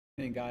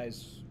Morning,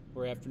 guys,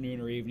 or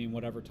afternoon or evening,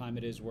 whatever time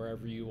it is,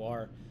 wherever you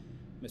are.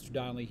 Mr.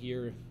 Donnelly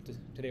here.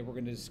 Today we're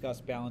going to discuss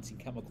balancing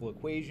chemical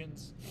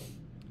equations.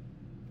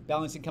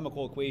 Balancing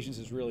chemical equations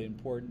is really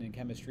important in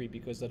chemistry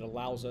because it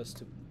allows us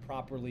to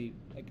properly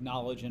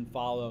acknowledge and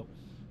follow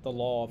the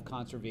law of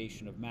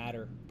conservation of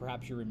matter.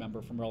 Perhaps you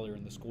remember from earlier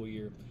in the school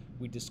year,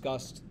 we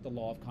discussed the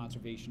law of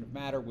conservation of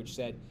matter, which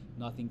said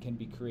nothing can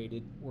be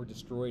created or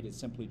destroyed, it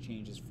simply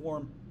changes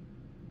form.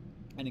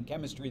 And in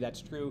chemistry,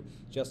 that's true,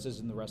 just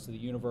as in the rest of the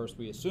universe,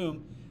 we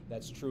assume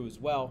that's true as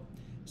well.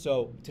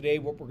 So today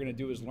what we're going to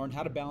do is learn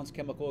how to balance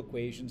chemical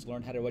equations,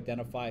 learn how to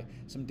identify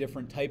some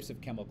different types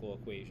of chemical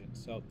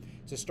equations. So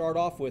to start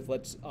off with,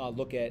 let's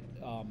look at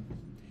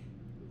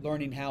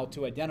learning how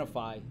to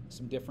identify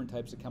some different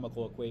types of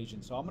chemical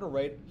equations. So I'm going to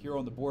write here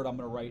on the board, I'm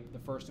going to write the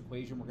first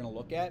equation we're going to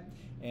look at,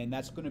 and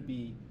that's going to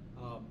be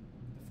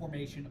the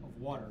formation of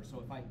water.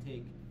 So if I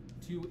take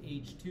two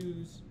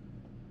H2s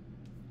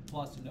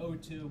plus an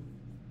O2,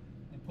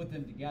 and put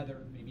them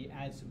together, maybe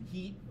add some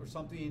heat or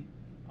something,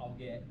 I'll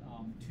get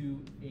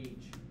two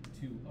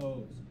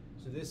H2Os.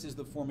 So this is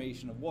the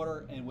formation of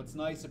water, and what's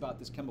nice about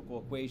this chemical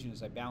equation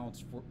is I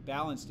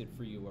balanced it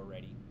for you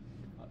already,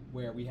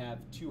 where we have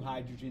two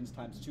hydrogens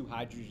times two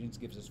hydrogens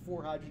gives us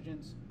four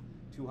hydrogens,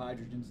 two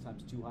hydrogens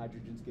times two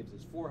hydrogens gives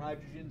us four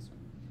hydrogens,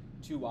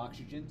 two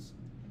oxygens,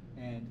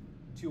 and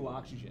two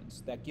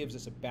oxygens. That gives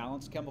us a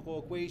balanced chemical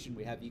equation.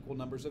 We have equal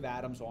numbers of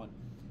atoms or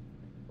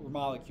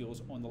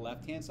molecules on the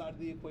left-hand side of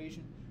the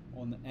equation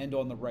and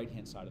on the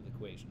right-hand side of the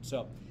equation.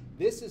 So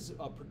this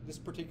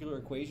particular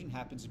equation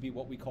happens to be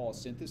what we call a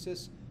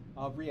synthesis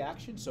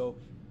reaction. So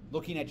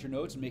looking at your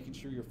notes and making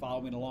sure you're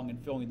following along and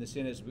filling this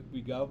in as we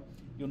go,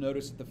 you'll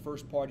notice that the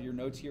first part of your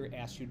notes here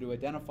asks you to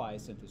identify a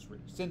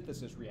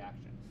synthesis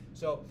reaction.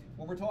 So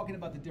when we're talking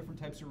about the different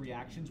types of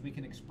reactions, we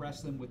can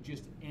express them with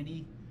just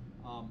any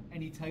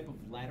type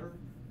of letter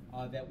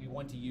that we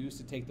want to use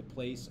to take the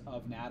place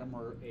of an atom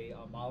or a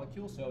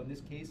molecule. So in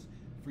this case,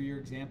 for your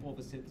example of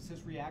a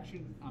synthesis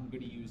reaction, I'm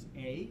going to use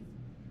A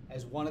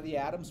as one of the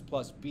atoms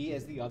plus B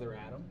as the other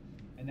atom,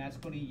 and that's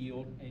going to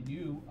yield a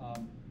new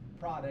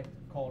product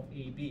called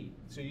AB.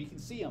 So you can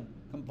see I'm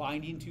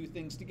combining two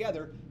things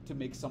together to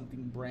make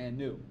something brand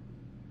new.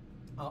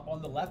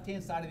 On the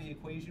left-hand side of the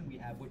equation, we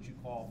have what you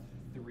call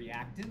the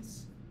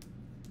reactants.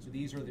 So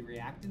these are the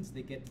reactants.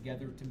 They get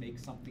together to make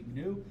something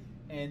new.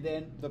 And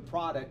then the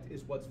product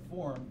is what's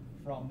formed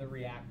from the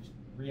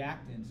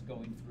reactants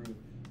going through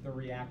the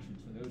reaction.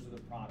 So those are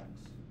the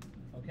products.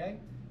 Okay?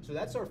 So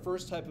that's our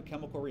first type of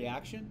chemical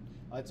reaction.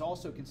 It's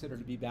also considered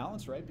to be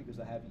balanced, right? Because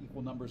I have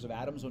equal numbers of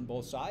atoms on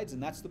both sides,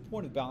 and that's the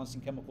point of balancing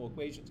chemical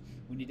equations.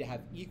 We need to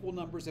have equal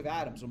numbers of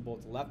atoms on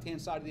both the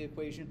left-hand side of the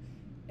equation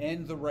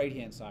and the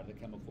right-hand side of the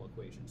chemical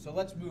equation. So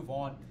let's move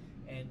on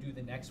and do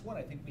the next one.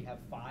 I think we have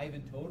 5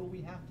 in total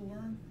we have to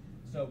learn.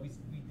 So we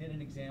did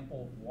an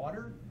example of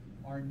water.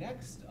 Our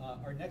next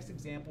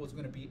example is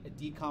going to be a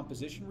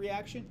decomposition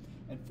reaction,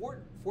 and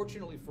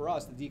fortunately for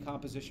us, the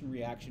decomposition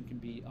reaction can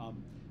be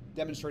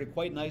demonstrated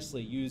quite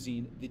nicely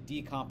using the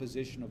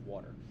decomposition of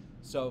water.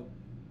 So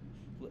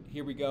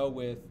here we go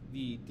with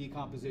the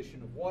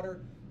decomposition of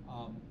water.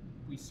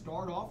 We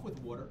start off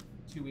with water,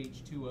 two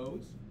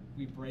H2Os.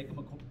 We break them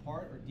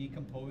apart or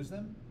decompose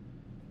them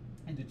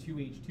into two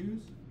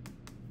H2s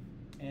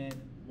and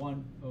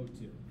one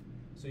O2.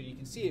 So you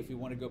can see if we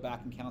want to go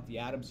back and count the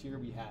atoms here,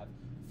 we have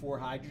 4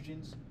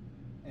 hydrogens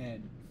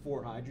and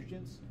 4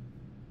 hydrogens,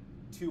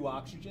 2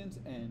 oxygens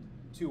and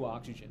 2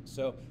 oxygens.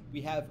 So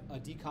we have a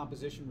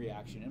decomposition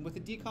reaction. And with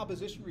a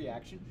decomposition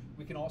reaction,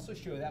 we can also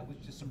show that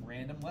with just some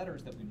random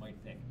letters that we might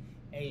pick.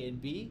 A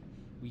and B,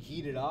 we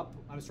heat it up.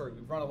 We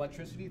run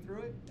electricity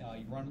through it.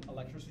 You run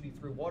electricity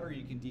through water,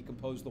 you can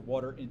decompose the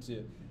water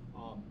into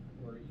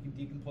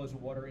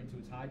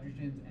its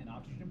hydrogens and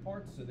oxygen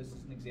parts. So this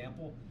is an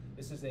example.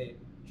 This is a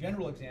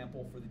general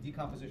example for the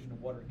decomposition of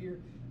water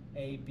here.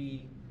 A,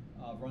 B,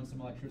 run some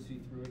electricity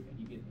through it, and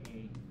you get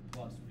A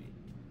plus B.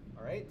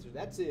 All right, so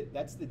that's it.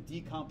 That's the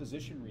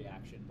decomposition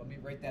reaction. Let me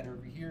write that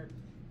over here,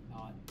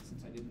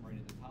 since I didn't write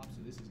it at the top.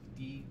 So this is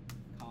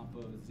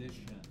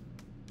decomposition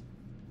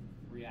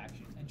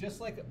reaction. And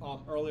just like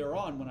earlier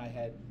on when I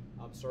had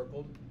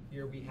circled,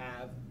 here we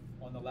have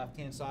on the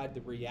left-hand side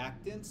the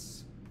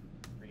reactants,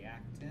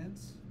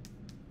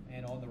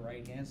 and on the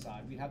right-hand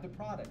side we have the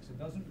products. It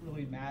doesn't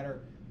really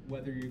matter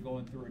whether you're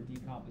going through a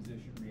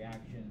decomposition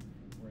reaction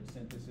or a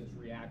synthesis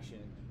reaction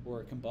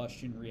or a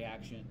combustion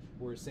reaction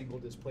or a single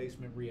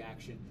displacement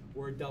reaction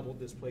or a double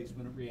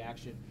displacement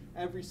reaction.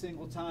 Every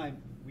single time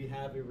we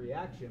have a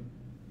reaction,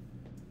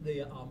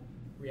 the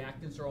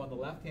reactants are on the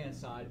left-hand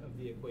side of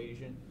the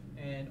equation,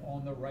 and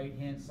on the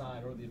right-hand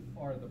side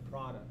are the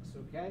products,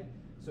 okay?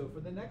 So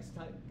for the next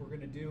type we're going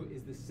to do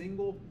is the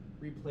single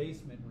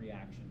replacement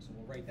reaction. So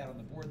we'll write that on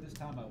the board this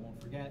time, I won't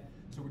forget.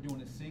 So we're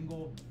doing a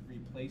single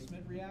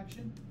replacement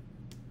reaction.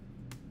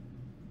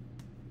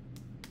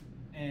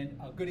 And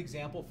a good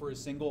example for a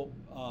single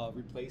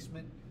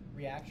replacement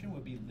reaction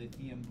would be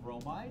lithium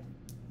bromide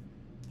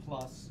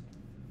plus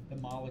the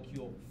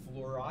molecule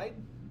fluoride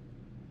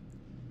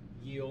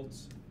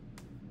yields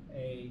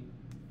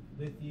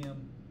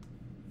lithium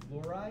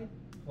fluoride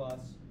plus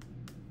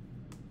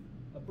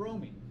a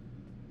bromine,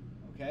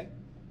 okay?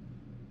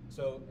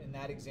 So in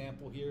that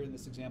example here, in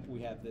this example,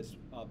 we have this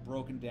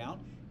broken down.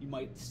 You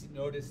might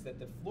notice that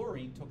the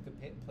fluorine took the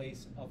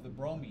place of the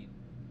bromine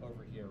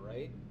over here,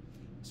 right?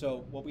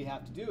 So what we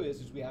have to do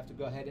is we have to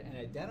go ahead and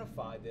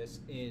identify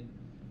this in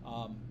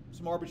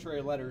some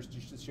arbitrary letters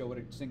just to show what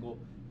a single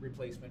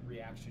replacement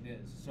reaction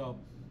is. So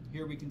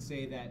here we can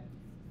say that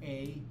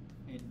A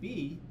and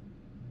B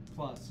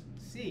plus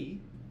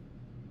C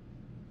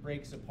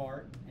breaks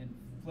apart and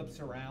flips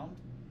around,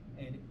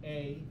 and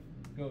A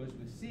goes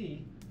with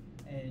C,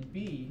 and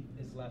B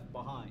is left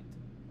behind,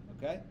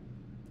 okay?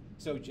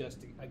 So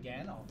just,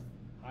 again, I'll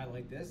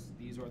highlight this.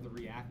 These are the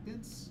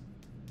reactants.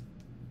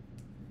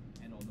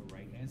 And on the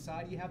right-hand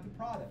side, you have the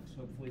products.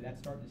 Hopefully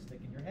that's starting to stick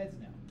in your heads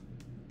now.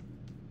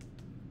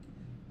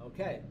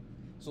 Okay,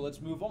 so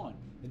let's move on.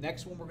 The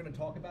next one we're going to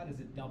talk about is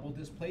a double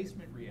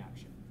displacement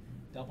reaction.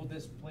 Double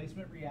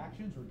displacement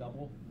reactions or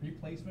double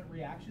replacement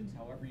reactions,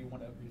 however you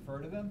want to refer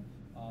to them.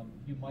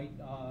 You might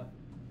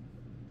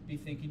be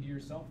thinking to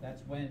yourself,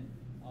 that's when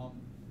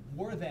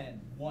more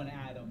than one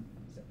atom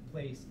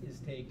place is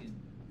taken,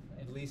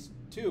 at least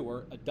two,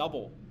 or a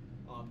double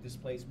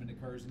displacement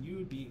occurs, and you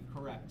would be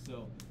correct.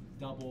 So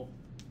double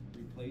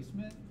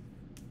replacement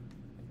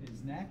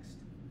is next.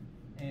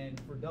 And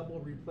for double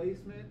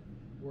replacement,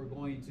 we're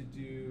going to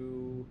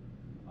do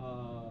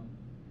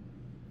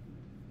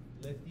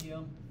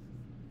lithium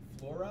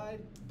fluoride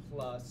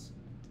plus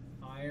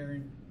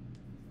iron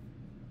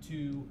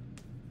 2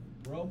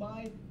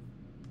 bromide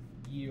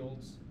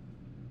yields,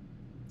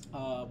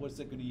 what's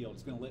it going to yield?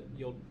 It's going to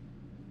yield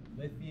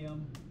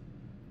lithium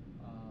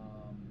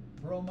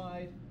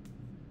bromide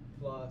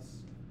plus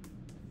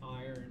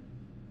iron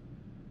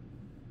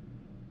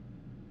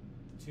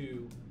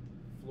 2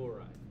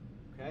 fluoride,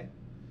 okay?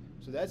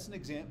 So that's an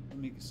example. Let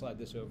me slide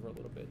this over a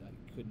little bit.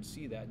 I couldn't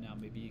see that. Now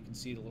maybe you can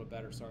see it a little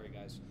better. Sorry,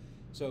 guys.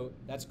 So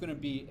that's going to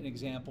be an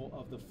example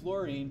of the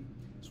fluorine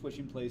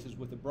switching places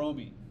with the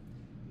bromine.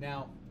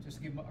 Now, just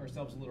to give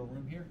ourselves a little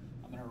room here,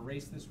 I'm going to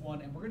erase this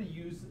one, and we're going to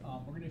use,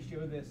 we're going to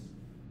show this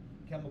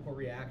chemical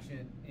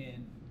reaction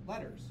in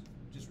letters,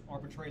 just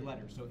arbitrary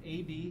letters. So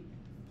AB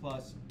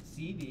plus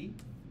CD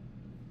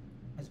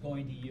is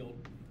going to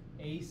yield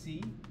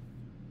AC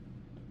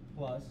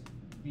plus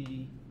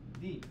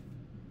BD.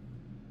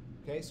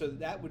 Okay, so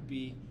that would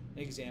be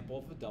an example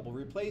of a double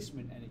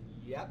replacement. And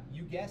yep,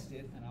 you guessed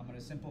it, and I'm going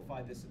to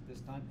simplify this at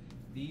this time.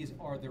 These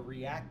are the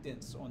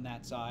reactants on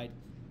that side,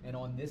 and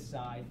on this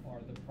side are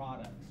the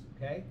products,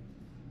 okay?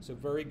 So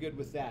very good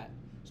with that.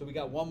 So we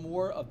got one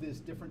more of these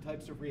different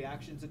types of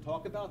reactions to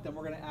talk about, then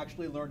we're going to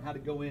actually learn how to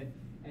go in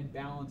and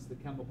balance the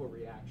chemical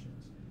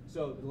reactions.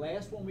 So the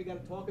last one we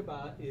got to talk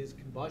about is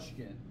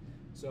combustion.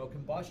 So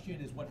combustion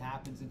is what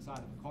happens inside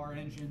of a car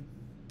engine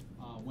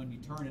when you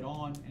turn it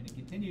on, and it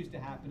continues to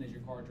happen as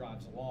your car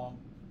drives along.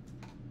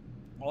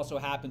 Also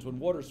happens when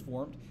water's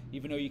formed.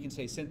 Even though you can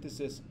say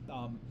synthesis,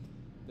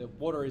 the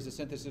water is a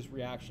synthesis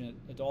reaction,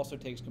 it also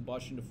takes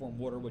combustion to form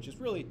water, which is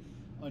really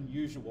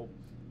unusual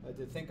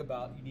to think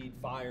about. You need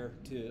fire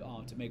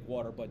to make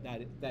water, but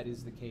that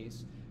is the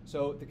case.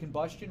 So the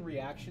combustion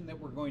reaction that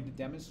we're going to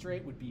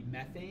demonstrate would be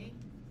methane,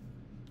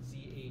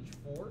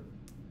 CH4,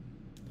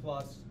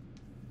 plus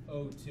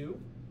O2.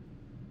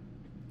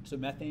 So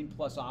methane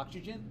plus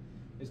oxygen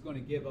is going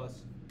to give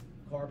us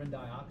carbon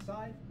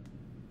dioxide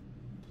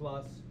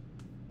plus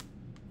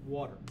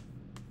water.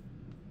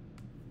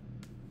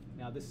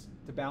 Now this,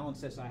 to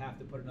balance this, I have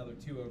to put another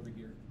 2 over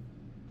here.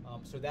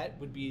 So that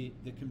would be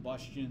the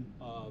combustion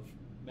of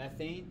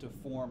methane to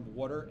form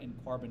water and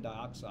carbon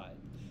dioxide.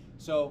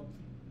 So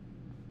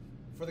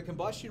for the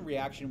combustion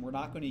reaction, we're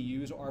not going to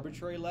use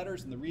arbitrary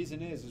letters, and the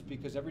reason is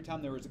because every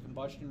time there is a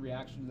combustion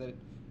reaction that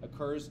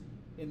occurs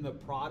in the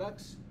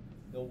products,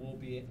 there will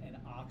be an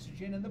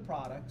oxygen in the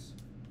products.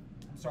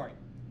 I'm sorry,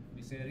 let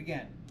me say that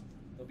again.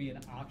 There'll be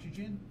an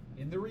oxygen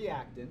in the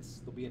reactants.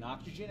 There'll be an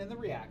oxygen in the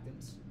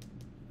reactants.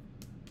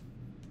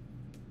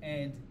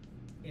 And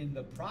in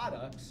the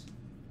products,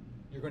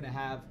 you're going to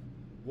have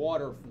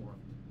water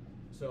formed.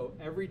 So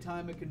every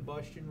time a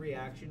combustion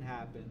reaction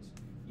happens,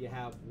 you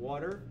have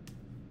water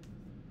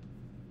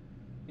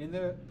in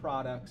the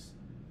products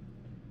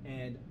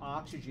and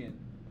oxygen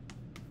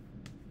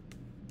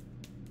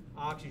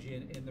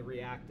in the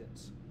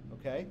reactants,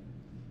 okay?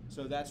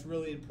 So that's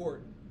really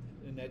important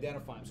in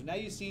identifying. So now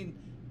you've seen,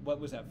 what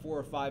was that, 4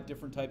 or 5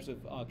 different types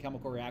of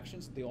chemical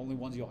reactions, the only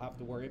ones you'll have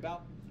to worry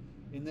about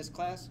in this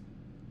class.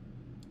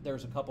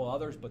 There's a couple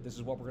others, but this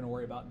is what we're going to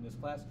worry about in this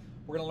class.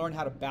 We're going to learn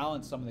how to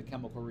balance some of the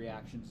chemical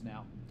reactions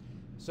now.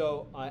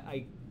 So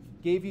I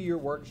gave you your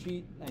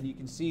worksheet, and you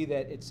can see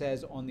that it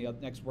says on the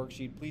next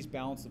worksheet, please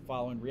balance the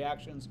following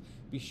reactions.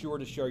 Be sure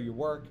to show your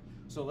work.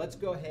 So let's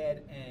go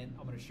ahead, and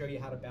I'm going to show you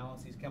how to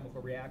balance these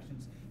chemical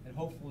reactions, and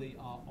hopefully,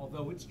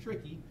 although it's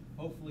tricky,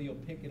 hopefully you'll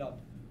pick it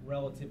up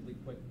relatively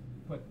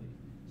quickly.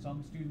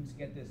 Some students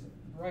get this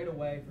right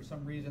away. For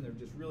some reason, they're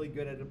just really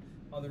good at it.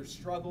 Others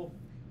struggle.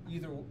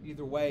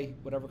 Either way,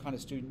 whatever kind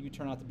of student you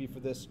turn out to be for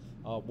this,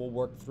 we'll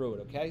work through it,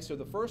 okay? So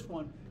the first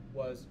one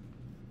was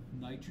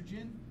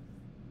nitrogen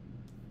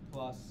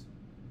plus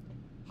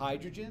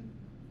hydrogen.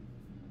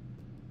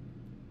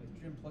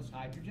 Nitrogen plus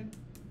hydrogen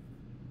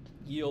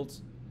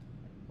yields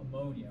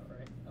ammonia,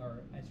 right?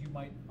 Or as you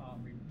might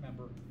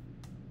remember,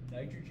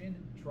 nitrogen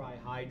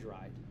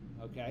trihydride,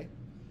 okay?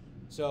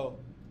 So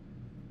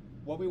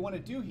what we want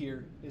to do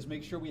here is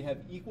make sure we have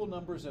equal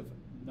numbers of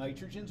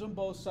nitrogens on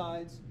both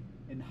sides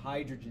and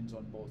hydrogens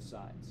on both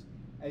sides.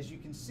 As you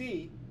can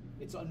see,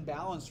 it's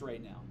unbalanced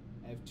right now.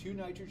 I have 2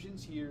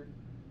 nitrogens here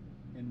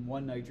and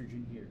 1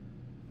 nitrogen here.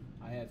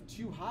 I have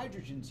 2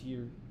 hydrogens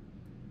here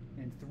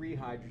and 3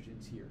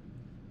 hydrogens here.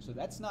 So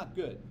that's not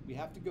good. We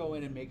have to go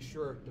in and make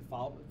sure,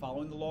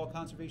 following the law of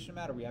conservation of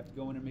matter, we have to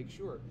go in and make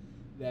sure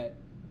that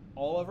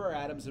all of our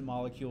atoms and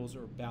molecules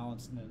are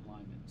balanced and in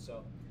alignment.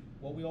 So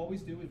what we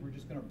always do is we're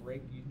just going to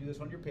break, you can do this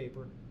on your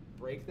paper,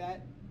 break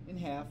that in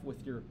half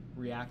with your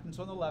reactants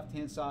on the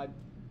left-hand side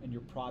and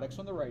your products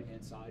on the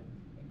right-hand side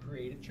and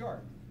create a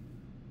chart.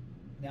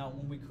 Now,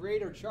 when we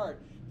create our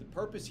chart, the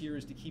purpose here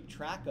is to keep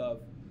track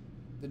of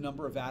the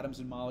number of atoms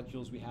and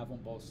molecules we have on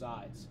both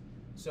sides.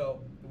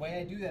 So the way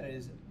I do that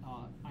is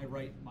I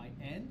write my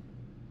N,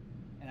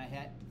 and I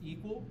had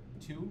equal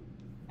 2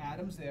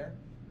 atoms there,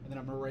 and then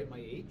I'm going to write my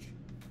H,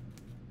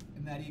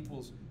 and that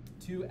equals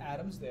 2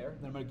 atoms there.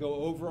 Then I'm going to go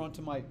over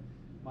onto my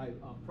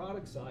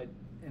product side,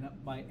 and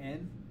my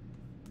N,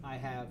 I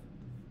have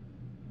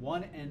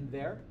 1 N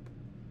there,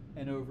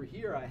 and over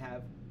here I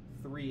have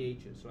 3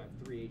 H's, so I have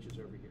 3 H's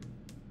over here.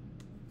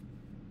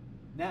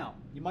 Now,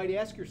 you might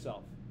ask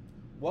yourself,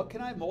 what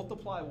can I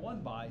multiply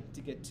 1 by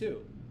to get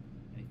 2?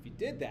 And if you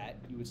did that,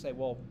 you would say,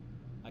 well,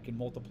 I can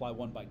multiply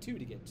 1 by 2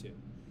 to get 2. And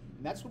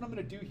that's what I'm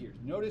going to do here.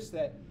 Notice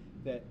that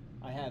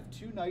I have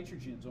 2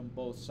 nitrogens on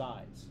both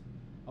sides.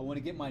 I want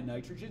to get my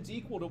nitrogens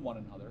equal to one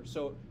another.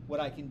 So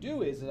what I can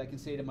do is I can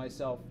say to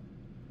myself,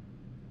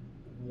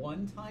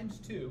 1 times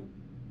 2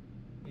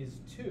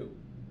 is 2.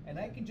 And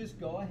I can just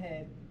go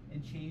ahead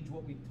and change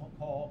what we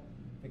call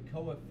the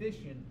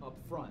coefficient up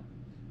front.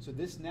 So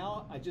this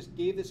now, I just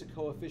gave this a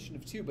coefficient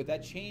of 2, but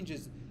that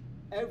changes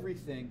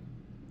everything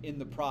in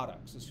the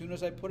products. As soon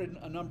as I put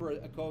a number,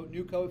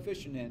 new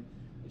coefficient in,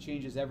 it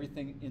changes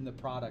everything in the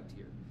product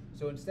here.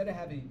 So instead of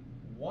having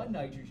 1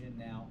 nitrogen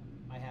now,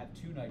 I have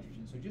 2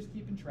 nitrogens. So just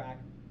keeping track,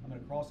 I'm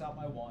going to cross out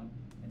my 1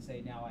 and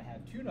say now I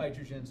have 2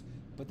 nitrogens,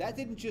 but that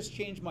didn't just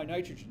change my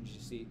nitrogens, you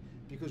see,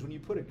 because when you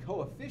put a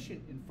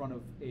coefficient in front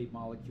of a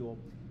molecule,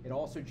 it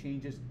also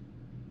changes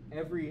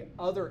every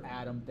other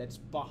atom that's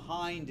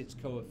behind its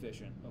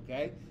coefficient,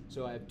 okay?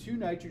 So I have 2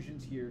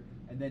 nitrogens here,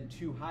 and then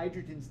 2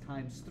 hydrogens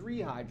times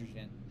 3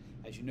 hydrogen.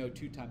 As you know,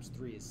 2 times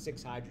 3 is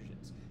 6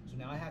 hydrogens. So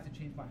now I have to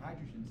change my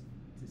hydrogens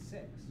to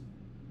 6,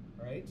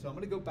 all right? So I'm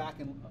gonna go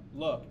back and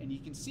look, and you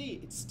can see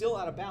it's still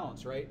out of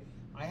balance, right?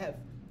 I have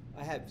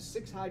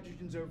 6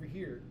 hydrogens over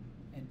here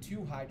and 2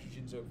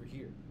 hydrogens over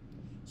here.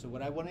 So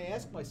what I wanna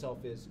ask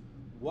myself is,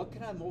 what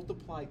can I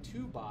multiply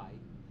 2 by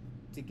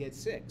to get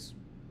 6?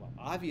 Well,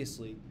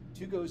 obviously,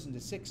 2 goes into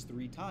 6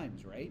 3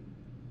 times, right?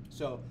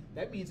 So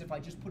that means if I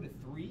just put a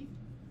 3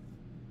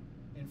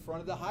 in front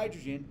of the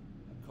hydrogen,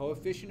 a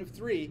coefficient of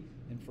 3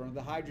 in front of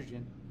the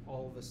hydrogen,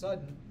 all of a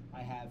sudden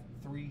I have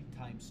 3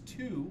 times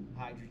 2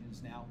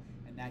 hydrogens now,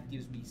 and that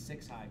gives me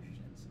 6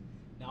 hydrogens.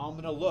 Now I'm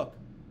going to look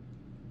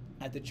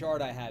at the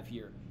chart I have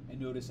here,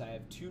 and notice I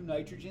have 2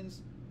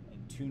 nitrogens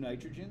and 2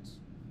 nitrogens.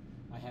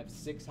 I have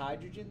 6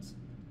 hydrogens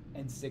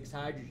and 6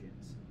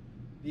 hydrogens.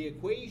 The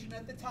equation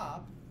at the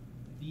top,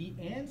 the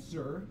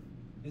answer,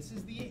 this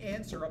is the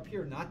answer up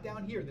here, not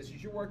down here. This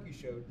is your work you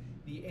showed.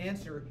 The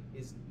answer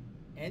is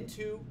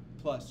N2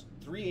 plus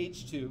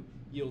 3H2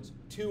 yields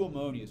 2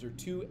 ammonias, or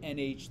 2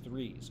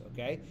 NH3s,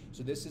 okay?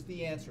 So this is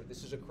the answer.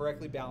 This is a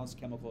correctly balanced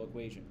chemical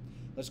equation.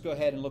 Let's go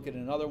ahead and look at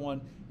another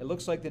one. It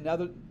looks like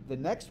the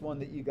next one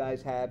that you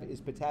guys have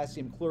is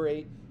potassium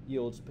chlorate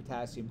yields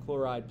potassium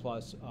chloride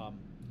plus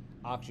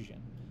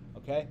oxygen,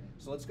 okay?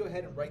 So let's go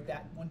ahead and write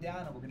that one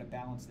down, and we're gonna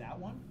balance that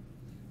one.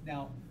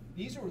 Now,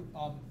 these are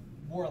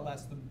more or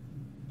less the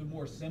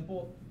more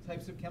simple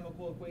types of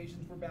chemical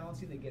equations we're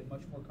balancing. They get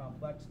much more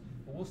complex,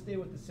 but we'll stay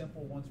with the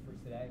simple ones for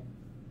today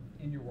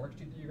in your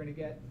worksheet that you're going to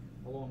get,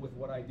 along with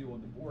what I do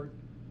on the board.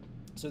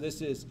 So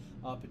this is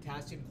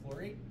potassium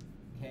chlorate,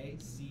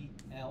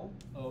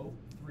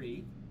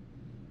 KClO3,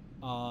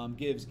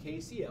 gives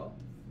KCl,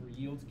 or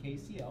yields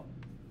KCl,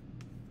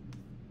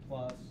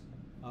 plus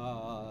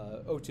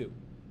O2.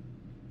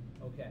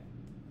 Okay.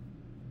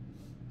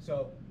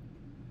 So,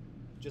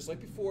 just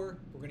like before,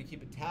 we're going to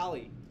keep a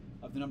tally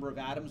of the number of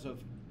atoms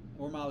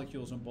or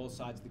molecules on both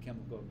sides of the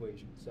chemical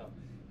equation. So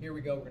here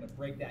we go. We're going to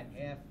break that in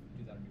half,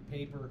 do that on your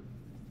paper,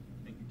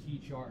 make your T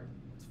chart.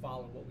 Let's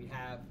follow what we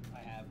have. I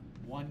have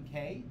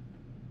 1K,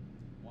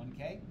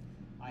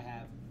 I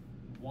have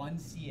 1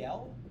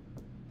 Cl,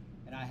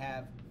 and I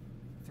have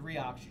 3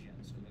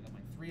 oxygens. So I got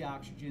my 3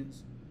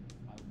 oxygens,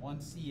 my 1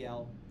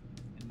 Cl,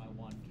 and my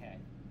 1K.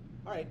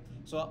 All right,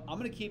 so I'm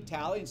going to keep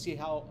tally and see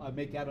how I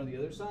make out on the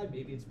other side.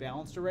 Maybe it's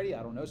balanced already.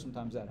 I don't know.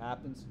 Sometimes that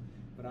happens,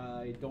 but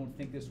I don't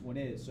think this one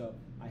is. So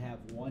I have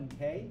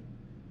 1K,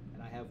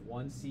 and I have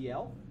 1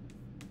 Cl,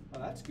 Oh,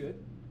 that's good.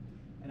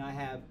 And I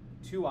have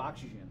 2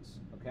 oxygens,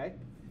 okay?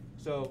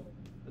 So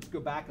let's go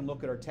back and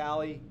look at our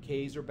tally.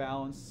 Ks are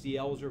balanced,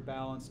 Cls are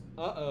balanced.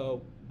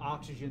 Uh-oh,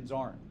 oxygens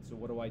aren't. So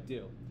what do I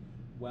do?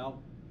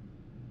 Well,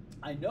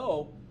 I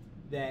know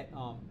that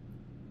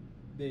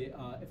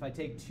if I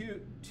take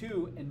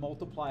 2 and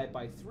multiply it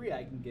by 3,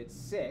 I can get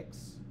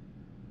 6.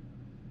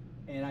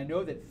 And I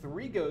know that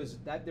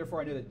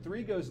therefore I know that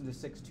 3 goes into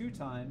 6 2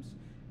 times,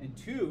 and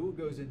 2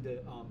 goes into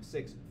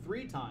 6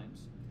 3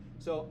 times.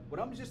 So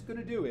what I'm just going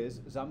to do is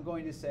I'm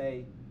going to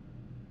say,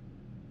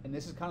 and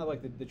this is kind of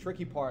like the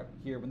tricky part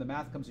here, when the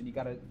math comes in, you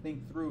got to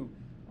think through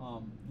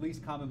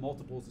least common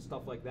multiples and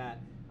stuff like that.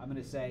 I'm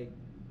going to say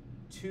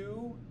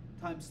 2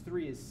 times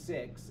 3 is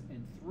 6,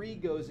 and 3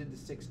 goes into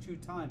 6 2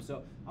 times.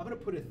 So I'm going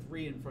to put a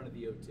 3 in front of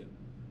the O2.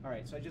 All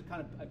right, so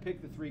I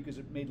picked the 3 because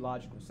it made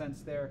logical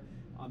sense there.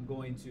 I'm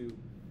going to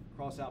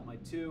cross out my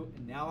 2,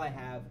 and now I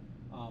have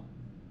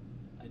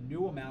a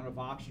new amount of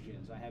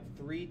oxygens. I have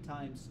 3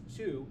 times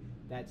 2,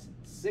 that's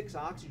 6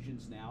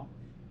 oxygens now.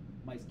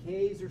 My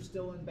Ks are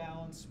still in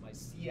balance, my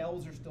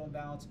Cls are still in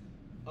balance.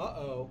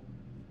 Uh-oh,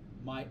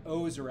 my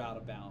Os are out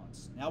of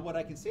balance. Now what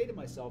I can say to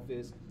myself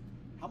is,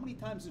 how many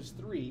times does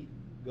 3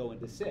 go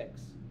into 6?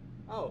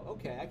 Oh,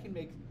 okay, I can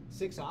make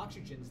 6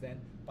 oxygens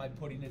then by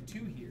putting a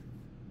 2 here.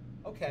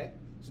 Okay,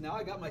 so now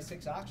I got my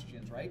 6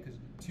 oxygens, right? Because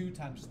 2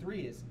 times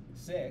 3 is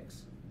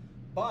 6.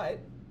 But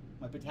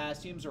my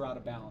potassiums are out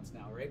of balance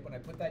now, right? When I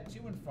put that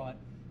 2 in front,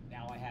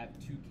 now I have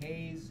 2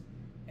 Ks,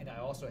 and I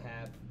also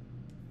have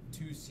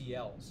 2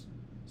 Cls.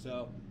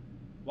 So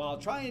while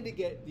trying to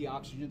get the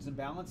oxygens in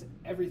balance,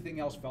 everything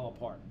else fell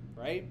apart,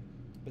 right?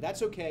 But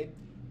that's okay,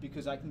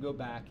 because I can go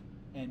back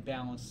and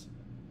balance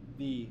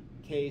the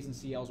Ks and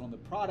Cls on the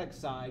product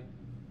side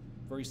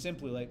very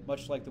simply,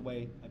 much like the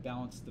way I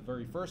balanced the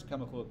very first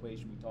chemical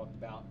equation we talked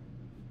about.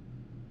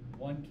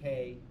 1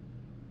 K,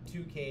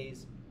 2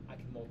 Ks, I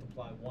can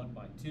multiply 1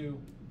 by 2.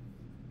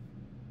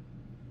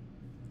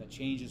 That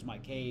changes my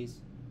Ks.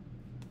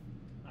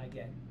 I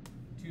get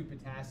 2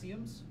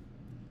 potassiums,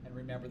 and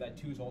remember that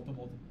 2 is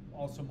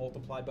also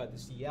multiplied by the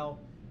Cl.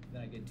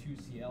 Then I get 2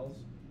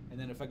 Cls, and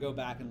then if I go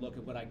back and look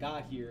at what I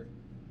got here,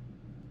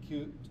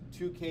 2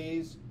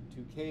 Ks,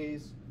 2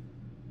 Ks,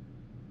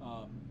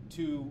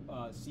 2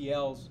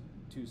 Cls,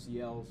 2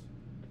 Cls,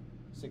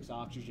 6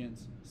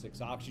 oxygens, 6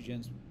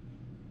 oxygens.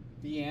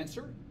 The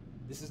answer,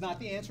 this is not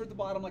the answer at the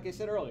bottom like I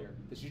said earlier.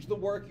 This is the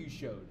work you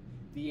showed.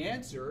 The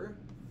answer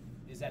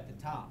is at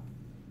the top.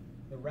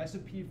 The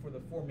recipe for the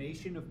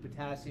formation of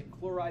potassium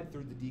chloride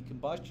through the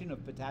decombustion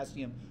of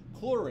potassium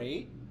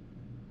chlorate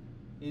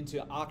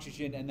into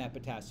oxygen and that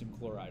potassium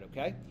chloride,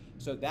 okay?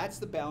 So that's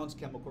the balanced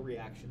chemical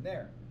reaction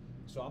there.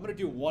 So I'm going to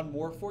do one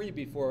more for you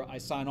before I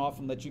sign off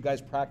and let you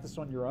guys practice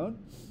on your own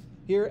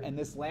here. And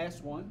this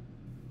last one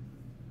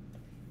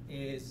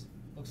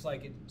looks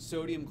like it's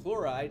sodium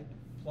chloride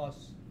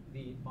plus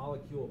the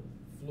molecule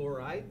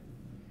fluoride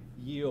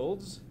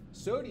yields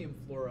sodium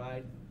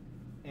fluoride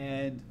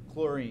and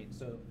chlorine.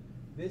 So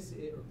this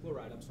is, or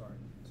chloride, I'm sorry.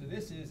 So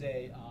this is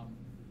a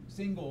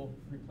single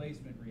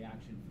replacement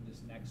reaction for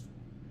this next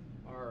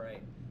one. All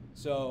right.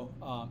 So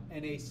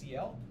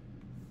NaCl,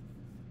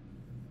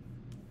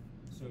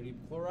 sodium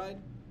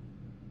chloride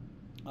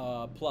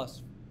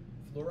plus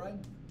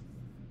fluoride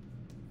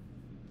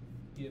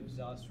gives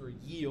us, or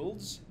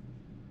yields,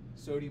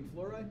 sodium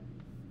fluoride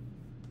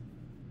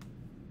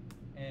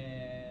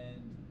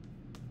and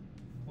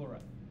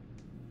chloride.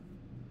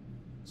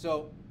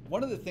 So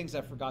one of the things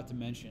I forgot to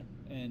mention,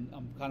 and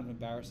I'm kind of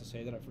embarrassed to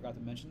say that I forgot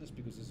to mention this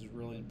because this is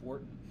really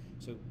important,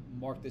 so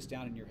mark this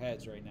down in your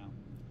heads right now.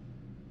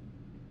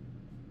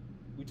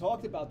 We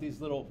talked about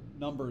these little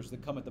numbers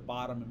that come at the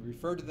bottom and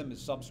referred to them as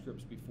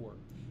subscripts before.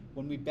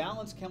 When we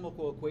balance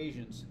chemical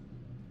equations,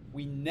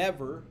 we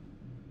never,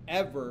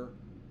 ever,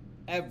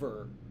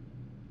 ever,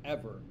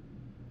 ever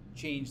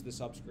change the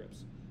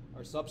subscripts.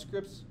 Our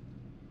subscripts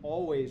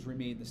always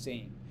remain the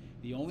same.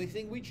 The only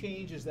thing we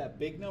change is that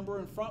big number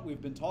in front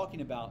we've been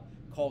talking about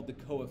called the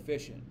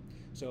coefficient.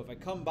 So if I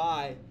come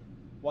by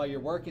while you're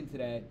working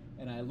today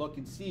and I look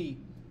and see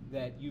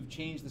that you've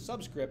changed the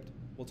subscript,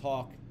 we'll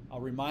talk. I'll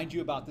remind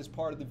you about this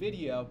part of the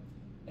video,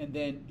 and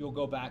then you'll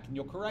go back and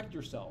you'll correct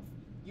yourself.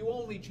 You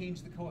only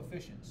change the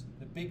coefficients.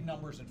 The big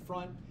numbers in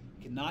front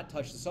cannot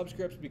touch the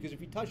subscripts, because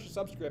if you touch the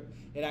subscript,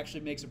 it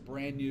actually makes a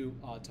brand new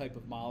type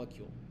of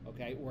molecule,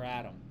 okay, or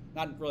atom.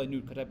 Not really a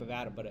new type of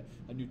atom, but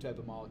a new type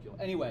of molecule.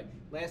 Anyway,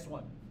 last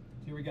one.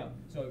 Here we go.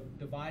 So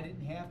divide it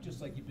in half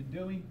just like you've been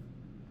doing.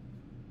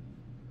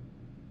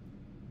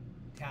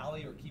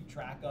 Tally or keep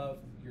track of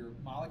your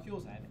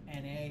molecules. I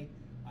have Na,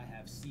 I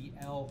have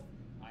Cl,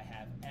 I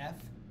have F,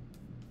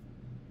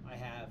 I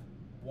have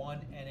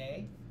 1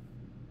 Na,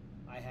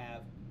 I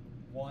have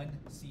 1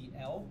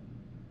 Cl,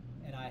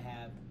 and I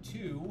have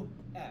 2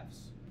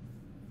 Fs.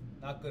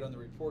 Not good on the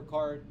report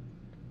card.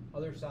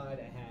 Other side,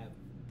 I have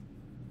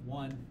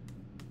 1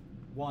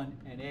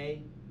 Na,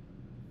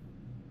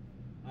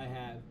 I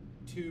have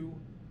 2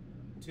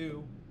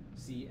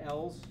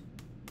 Cls,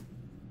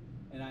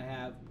 and I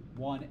have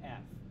 1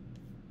 F.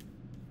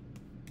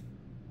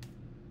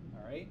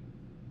 All right.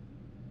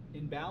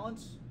 in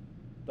balance?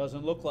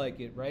 Doesn't look like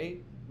it,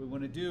 right? What we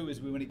want to do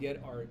is we want to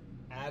get our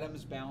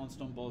atoms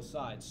balanced on both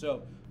sides.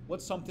 So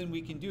what's something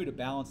we can do to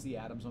balance the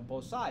atoms on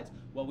both sides?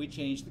 Well, we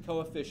change the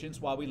coefficients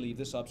while we leave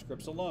the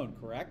subscripts alone,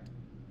 correct?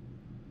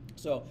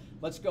 So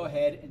let's go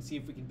ahead and see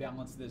if we can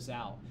balance this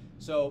out.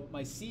 So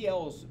my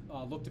CLs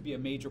look to be a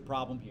major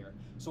problem here.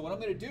 So what I'm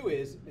going to do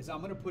is I'm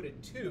going to put a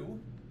 2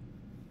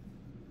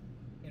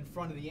 in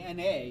front of the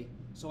NA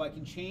so I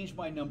can change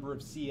my number of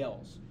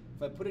CLs.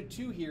 If I put a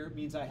 2 here, it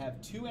means I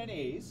have 2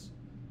 NAs,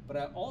 but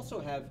I also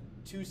have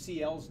 2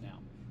 CLs now.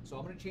 So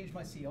I'm going to change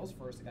my CLs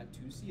first. I got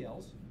 2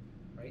 CLs,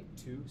 right?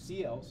 2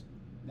 CLs.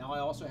 Now I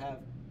also have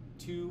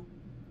two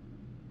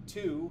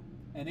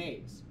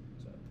NAs.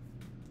 So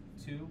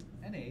 2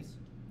 NAs.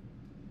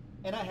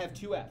 And I have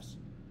 2 Fs.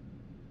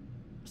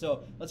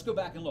 So let's go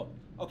back and look.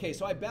 Okay,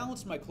 so I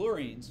balanced my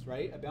chlorines,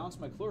 right? I balanced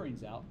my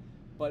chlorines out,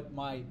 but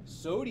my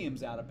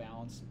sodium's out of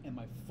balance and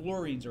my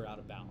fluorines are out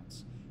of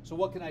balance. So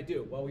what can I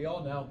do? Well, we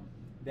all know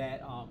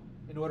that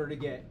in order to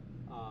get,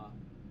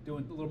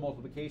 doing a little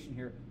multiplication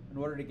here, in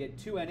order to get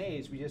 2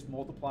 NAs, we just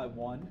multiply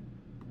one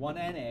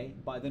NA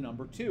by the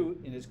number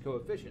 2 in its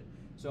coefficient.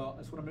 So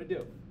that's what I'm going to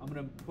do. I'm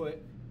going to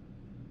put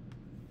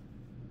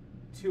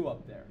 2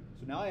 up there.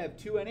 So now I have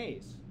 2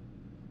 NAs,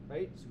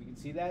 right? So we can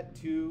see that,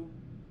 2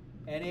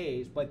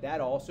 NAs, but that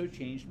also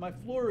changed my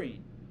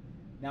fluorine.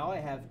 Now I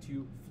have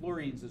 2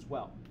 fluorines as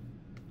well.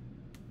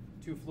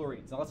 2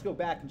 fluorines. Now let's go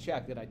back and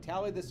check. Did I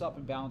tally this up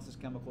and balance this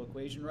chemical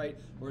equation right,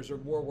 or is there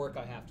more work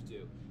I have to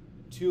do?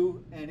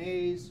 2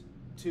 NAs,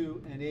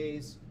 2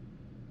 NAs,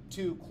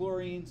 2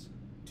 chlorines,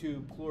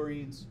 2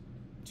 chlorines,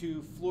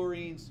 2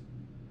 fluorines,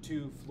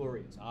 2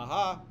 fluorines.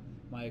 Aha,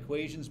 my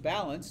equation's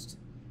balanced,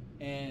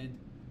 and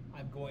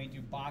I'm going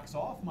to box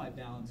off my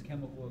balanced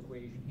chemical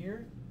equation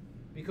here,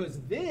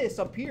 because this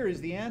up here is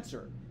the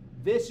answer.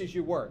 This is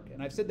your work,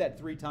 and I've said that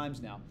 3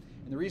 times now.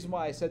 And the reason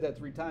why I said that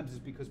 3 times is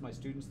because my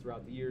students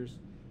throughout the years,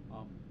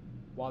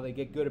 while they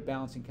get good at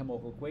balancing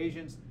chemical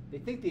equations, they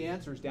think the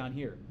answer is down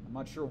here. I'm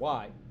not sure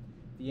why.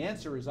 The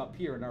answer is up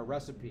here in our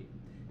recipe.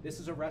 This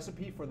is a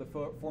recipe for the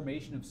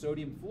formation of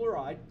sodium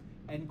fluoride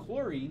and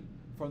chlorine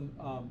from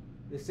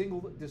the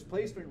single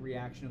displacement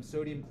reaction of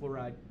sodium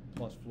chloride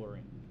plus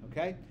fluorine.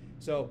 Okay?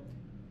 So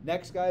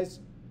next, guys,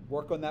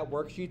 work on that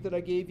worksheet that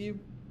I gave you,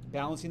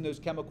 balancing those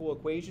chemical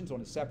equations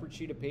on a separate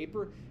sheet of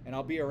paper, and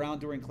I'll be around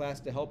during class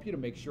to help you to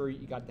make sure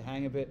you got the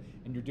hang of it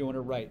and you're doing it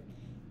right.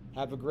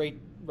 Have a great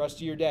rest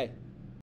of your day.